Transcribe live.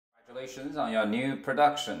Congratulations on your new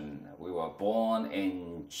production. We were born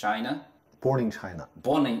in China. Born in China.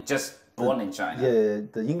 Born in China. Yeah,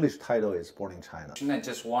 the English title is Born in China. I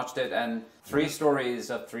just watched it, and three stories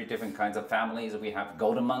of three different kinds of families. We have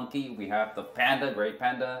golden monkey, we have the panda, great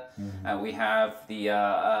panda, and we have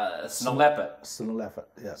the snow leopard. Snow leopard,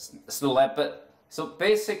 yes. Snow leopard. So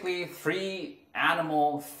basically, three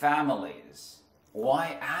animal families.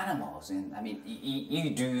 Why animals? And I mean, you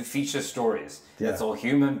do feature stories. Yeah. It's all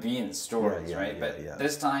human being stories, Yeah, right? yeah, But yeah.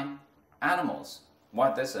 this time, animals.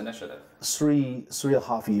 Why this initiative? Three and a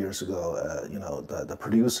half years ago, the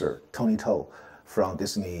producer Tony To from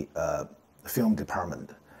Disney film department,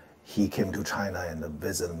 he came to China and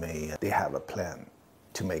visited me. They have a plan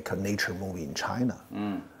to make a nature movie in China.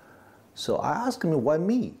 So I asked him, why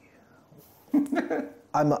me?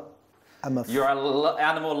 You're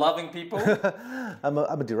animal loving people. I'm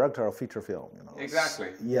a director of feature film. Exactly.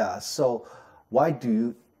 Yeah. So why do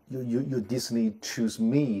you Disney choose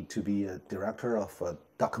me to be a director of a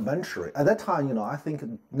documentary? At that time, I think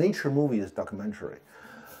nature movie is documentary,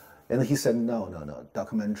 and he said no.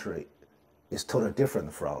 Documentary is totally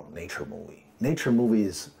different from nature movie. Nature movie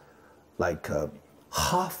is like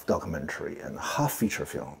half documentary and half feature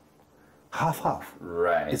film, half.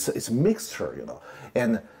 Right. It's a mixture,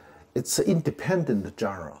 and it's an independent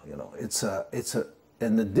genre.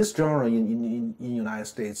 And this genre in United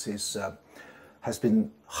States has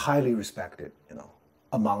been highly respected,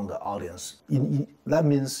 among the audience. That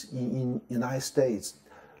means in United States,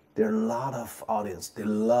 there are a lot of audience. They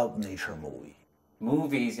love nature movie.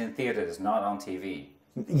 Movies in theaters, not on TV.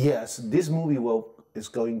 Yes, this movie is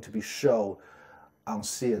going to be shown on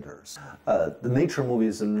theaters. The nature movie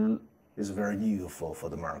is very new for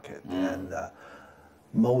the market, and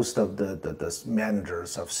most of the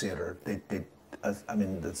managers of theater,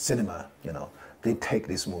 the cinema, they take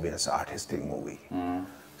this movie as an artistic movie.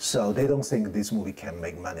 So they don't think this movie can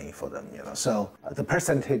make money for them, So the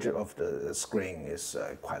percentage of the screen is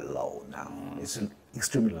quite low now. It's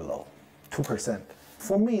extremely low, 2%.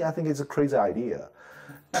 For me, I think it's a crazy idea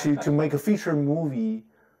to make a feature movie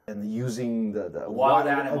and using the wild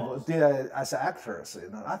animals as actors.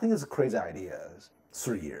 I think it's a crazy idea.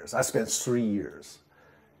 3 years. I spent 3 years.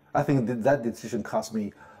 I think that decision cost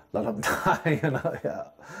me a lot of time, Yeah.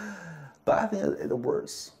 But I think it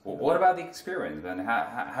works. Well, what about the experience then?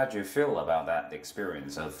 How do you feel about that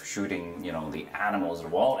experience of shooting, the animals, the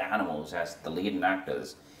wild animals as the leading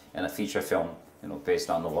actors in a feature film, based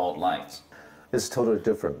on the wildlife? It's totally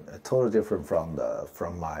different. Totally different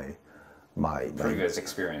from my previous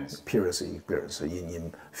experience. Previous experience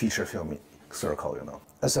in feature film circle,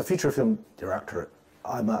 As a feature film director,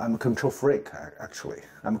 I'm a control freak, actually.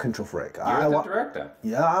 I'm a control freak. You're the director.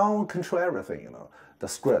 Yeah, I want to control everything, The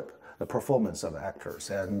script, the performance of actors,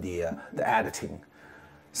 and the editing.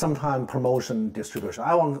 Sometimes promotion, distribution.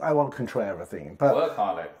 I want to control everything. But work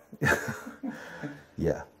on it.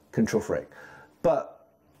 Yeah, control freak. But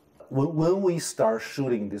when we start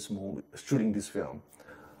shooting this film,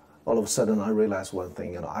 all of a sudden I realized one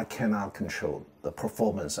thing, I cannot control the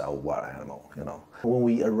performance of wild animal, When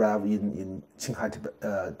we arrived in Qinghai,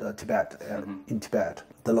 Tibet, in Tibet,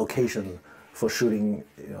 the location for shooting,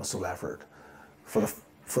 snow leopard, for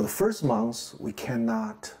the first months we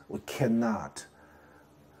cannot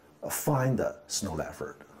find the snow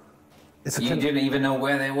leopard. You didn't even know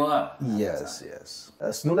where they were. Yes.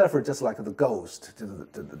 Snow leopard just like the ghost.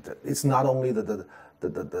 It's not only the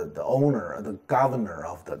owner, the governor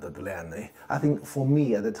of the land. I think for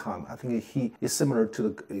me at the time, I think he is similar to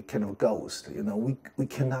the kind of ghost. We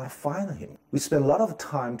cannot find him. We spend a lot of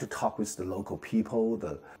time to talk with the local people,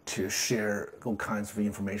 to share all kinds of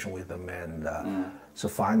information with them, and so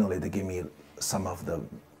finally they give me some of the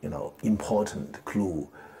important clue.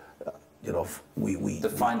 We to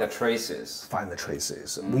find the traces. Find the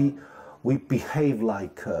traces. We behave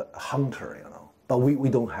like a hunter, but we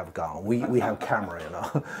don't have gun. We have camera,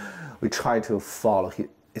 We try to follow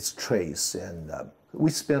its trace, and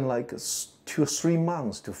we spend like 2 or 3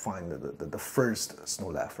 months to find the first snow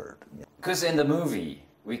leopard. Because in the movie,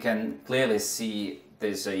 we can clearly see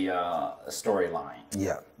there's a storyline.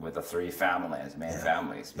 Yeah. With the three families, main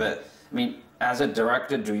families. But I mean, as a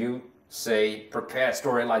director, do you prepare a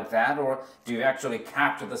story like that, or do you actually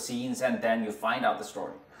capture the scenes and then you find out the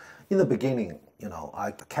story? In the beginning,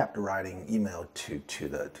 I kept writing email to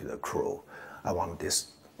the crew. I want this,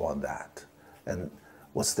 want that, and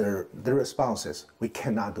what's their response is, we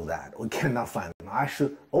cannot do that. We cannot find them. I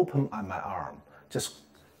should open my arm, just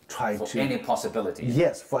try for to any possibility.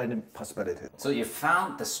 Yes, for any possibility. So you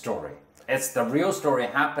found the story. It's the real story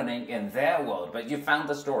happening in their world, but you found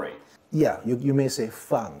the story. Yeah, you may say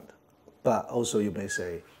found. but also you may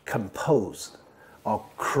say composed or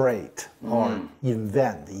create or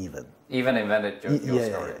invent even. Even invented your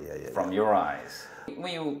story from yeah. your eyes.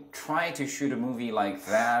 When you try to shoot a movie like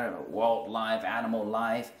that, wildlife, animal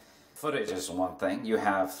life, footage is one thing. You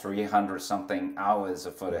have 300 something hours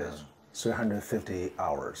of footage. Yeah. 350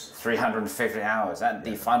 hours. 350 hours. And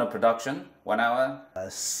the final production, 1 hour?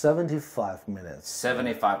 75 minutes.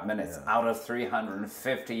 75 minutes out of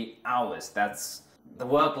 350 hours. That's the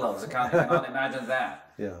workload. I cannot imagine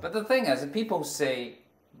that. Yeah. But the thing is, people say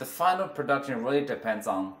the final production really depends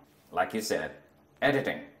on, like you said,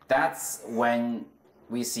 editing. That's when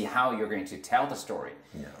we see how you're going to tell the story.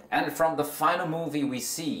 Yeah. And from the final movie we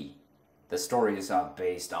see, the stories are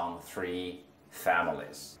based on 3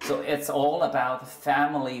 families. So it's all about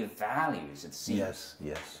family values, it seems. Yes,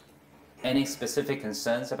 yes. Any specific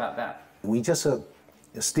concerns about that? We just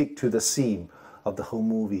stick to the theme of the whole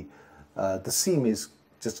movie. The theme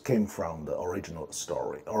just came from the original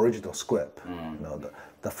story, original script. You know,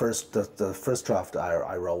 the first draft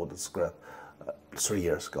I wrote the script 3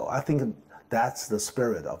 years ago. I think that's the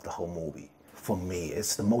spirit of the whole movie. For me,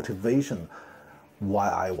 it's the motivation why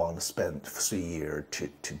I want to spend 3 years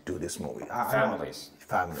to do this movie. Families.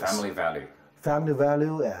 Family value. Family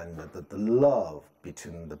value and the love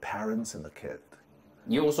between the parents and the kid.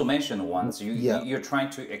 You also mentioned once you're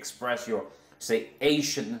trying to express your, say,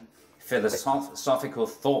 Asian philosophical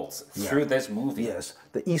thoughts through this movie. Yes,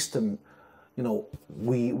 the Eastern, you know,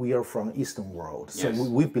 we are from Eastern world, so Yes.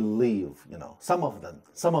 we believe, you know, some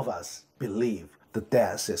of us believe the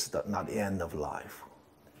death is not the end of life.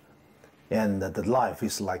 And the life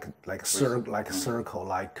is like a circle,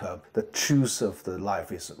 the truth of the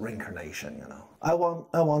life is reincarnation. You know, I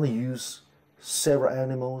want to use several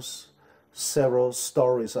animals, several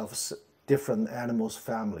stories of different animals'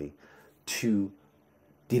 family, to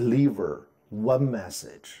deliver one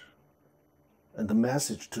message, and the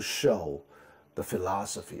message to show the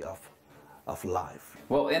philosophy of life.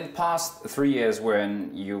 Well, in the past 3 years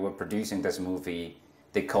when you were producing this movie,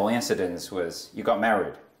 the coincidence was you got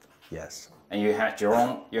married. Yes. And you have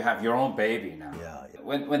your own baby now. Yeah, yeah.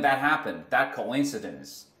 When that happened, that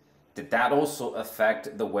coincidence, did that also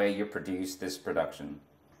affect the way you produced this production?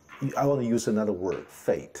 I want to use another word,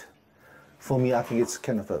 fate. For me, I think it's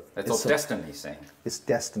kind of a... It's destiny thing. It's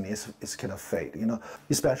destiny, it's kind of fate, you know,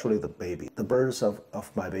 especially the baby. The birth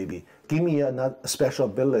of my baby give me a special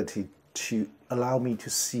ability to allow me to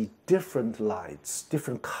see different lights,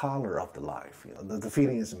 different color of the life. You know, the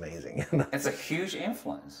feeling is amazing. You know? It's a huge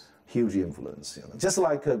influence. Huge influence, you know. Just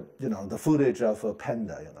like you know, the footage of a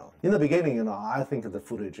panda, you know. In the beginning, you know, I think the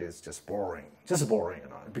footage is just boring, you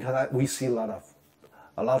know, because we see a lot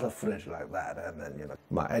of footage like that, and then, you know,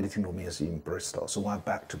 my editing room is in Bristol, so when I'm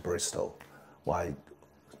back to Bristol, I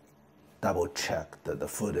double check the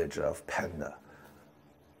footage of panda.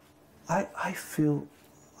 I feel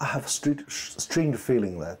I have a strange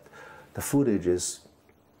feeling that the footage is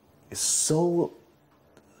so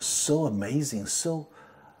amazing, so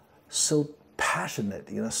passionate,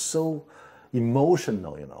 you know, so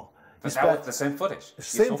emotional, you know. But that was the same footage.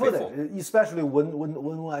 Same footage, especially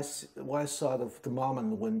when I saw the mom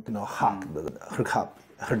and when, you know, hug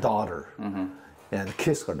her daughter and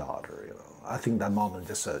kiss her daughter, you know. I think that moment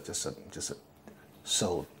just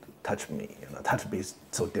so touched me, you know, touched me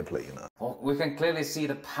so deeply, you know. Well, we can clearly see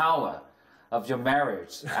the power of your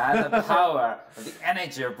marriage and the power of the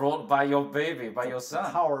energy brought by your baby, by your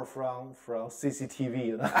son. Power from CCTV,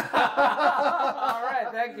 you know. All right,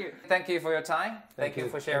 thank you. Thank you for your time. Thank you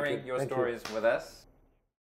for sharing your stories with us.